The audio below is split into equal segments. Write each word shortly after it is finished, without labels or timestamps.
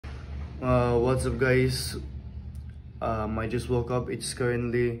What's up, guys? I just woke up. It's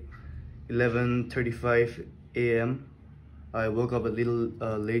currently 11:35 a.m. I woke up a little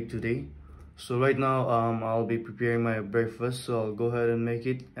late today, so right now I'll be preparing my breakfast. So I'll go ahead and make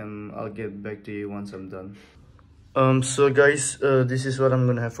it, and I'll get back to you once I'm done. So guys, this is what I'm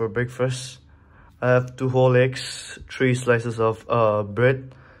gonna have for breakfast. I have 2 whole eggs, 3 slices of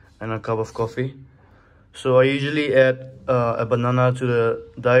bread, and a cup of coffee. So I usually add a banana to the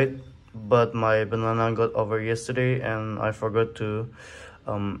diet, but my banana got over yesterday and I forgot to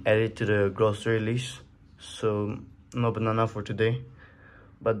add it to the grocery list. So no banana for today,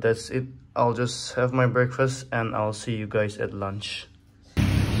 but that's it. I'll just have my breakfast and I'll see you guys at lunch.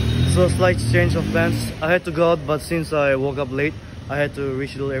 So slight change of plans. I had to go out, but since I woke up late, I had to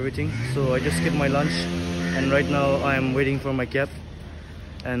reschedule everything. So I just skipped my lunch, and right now I'm waiting for my cab.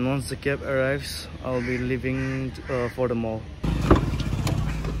 And once the cab arrives, I'll be leaving for the mall.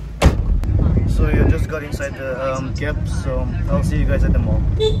 So you just got inside the cab, so I'll see you guys at the mall.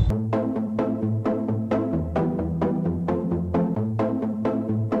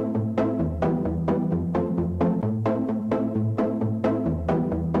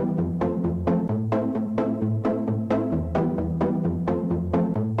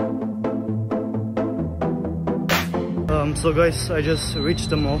 So guys, I just reached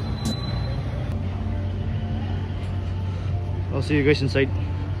the mall. I'll see you guys inside.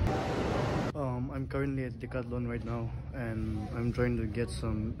 I'm currently at Decathlon right now, and I'm trying to get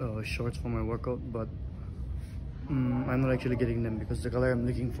some shorts for my workout, but I'm not actually getting them because the color I'm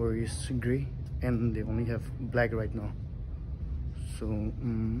looking for is gray, and they only have black right now. So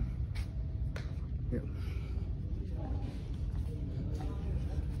yeah.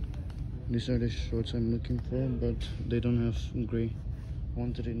 These are the shorts I'm looking for, but they don't have gray. I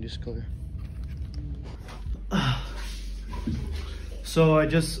wanted it in this color. So I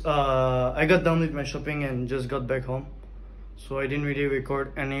got done with my shopping and just got back home. So I didn't really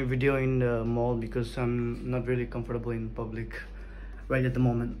record any video in the mall because I'm not really comfortable in public right at the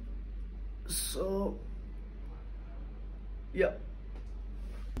moment. So yeah.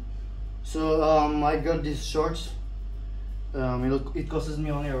 So I got these shorts. It costs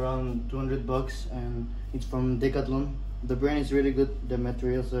me only around 200 bucks, and it's from Decathlon. The brand is really good, the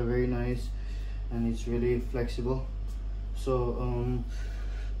materials are very nice, and it's really flexible. So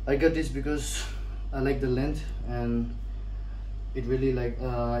I got this because I like the length, and it really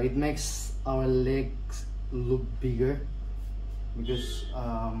it makes our legs look bigger, because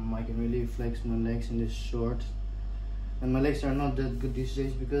I can really flex my legs in this short. And my legs are not that good these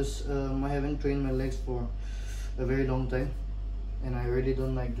days because I haven't trained my legs for a very long time, and I really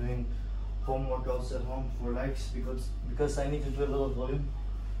don't like doing home workouts at home for legs because I need to do a lot of volume.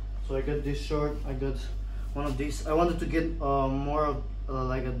 So I got this short. I got one of these. I wanted to get more of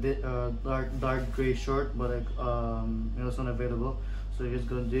like a bit dark gray short, but it was not available. So I just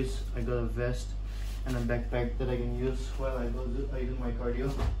got this. I got a vest and a backpack that I can use while I do my cardio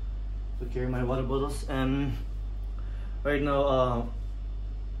to carry my water bottles. And right now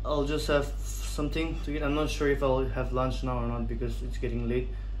I'll just have something to eat. I'm not sure if I'll have lunch now or not because it's getting late.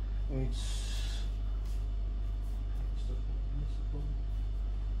 I'm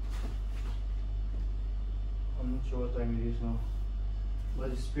not sure what time it is now,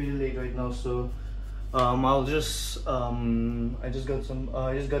 but it's pretty late right now. So I'll just I just got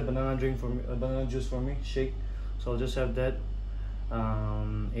banana juice for me, shake. So I'll just have that,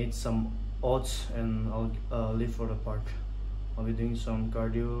 eat some oats, and I'll leave for the park. I'll be doing some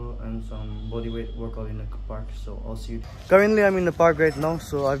cardio and some bodyweight workout in the park, so I'll see you. Currently I'm in the park right now,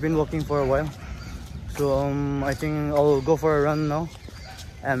 so I've been walking for a while. So I think I'll go for a run now,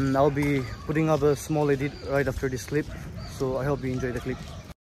 and I'll be putting up a small edit right after this clip. So I hope you enjoy the clip.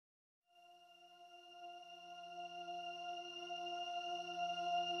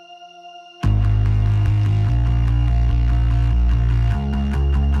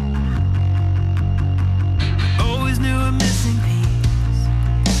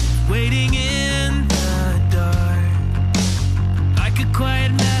 Waiting in the dark, like a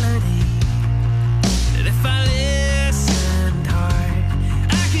quiet melody, that if I listened hard,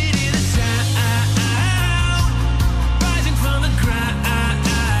 I could hear the sound rising from the ground.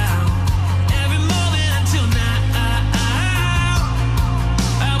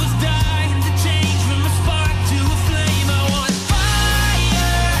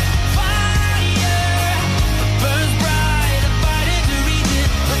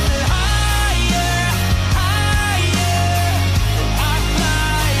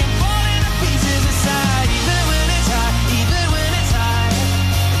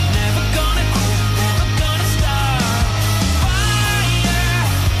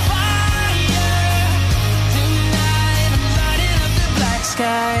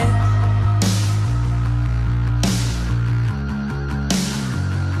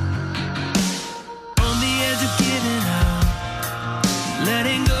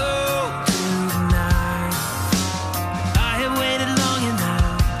 letting go tonight. I have waited long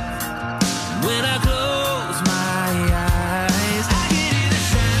enough. When I close my eyes, I can hear the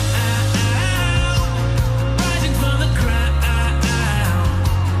sound rising from the crowd.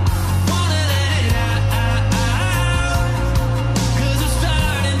 Wanna let it out, 'cause I'm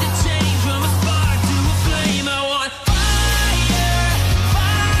starting to change from a spark to a flame. I want fire,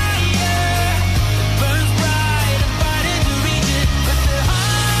 fire, burns bright and fighting to reach it. But the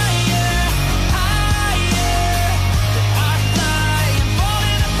higher, higher, that I fly and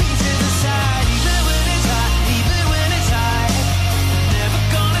falling to pieces inside. Even when it's hot, even when it's high, never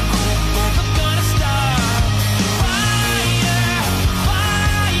gonna quit, never gonna stop. Fire,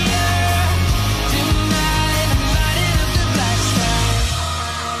 fire, tonight I'm lighting up the black sky.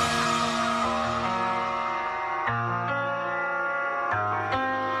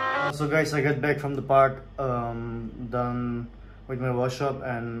 So guys, I got back from the park, done with my wash up,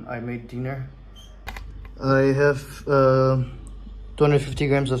 and I made dinner. I have 250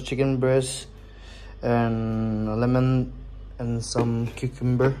 grams of chicken breast and a lemon and some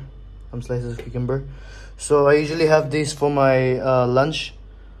cucumber, some slices of cucumber. So I usually have this for my lunch,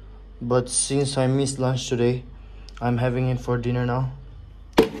 but since I missed lunch today, I'm having it for dinner now.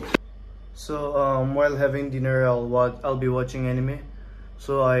 So while having dinner, I'll be watching anime.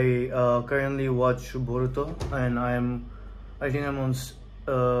 So I currently watch Boruto, and I think I'm on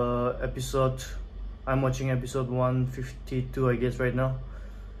episode. I'm watching episode 152, I guess, right now.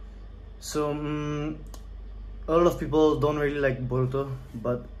 So a lot of people don't really like Boruto,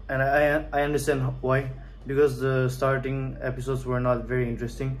 and I understand why, because the starting episodes were not very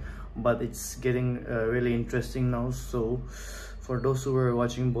interesting, but it's getting really interesting now. So for those who were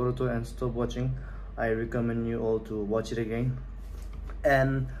watching Boruto and stopped watching, I recommend you all to watch it again.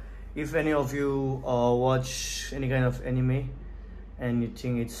 And if any of you watch any kind of anime and you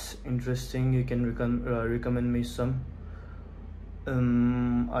think it's interesting, you can recommend me some.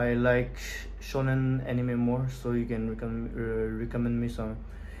 I like shonen anime more, so you can recommend me some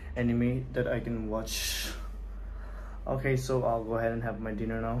anime that I can watch. Okay, so I'll go ahead and have my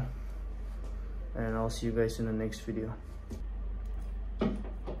dinner now, and I'll see you guys in the next video.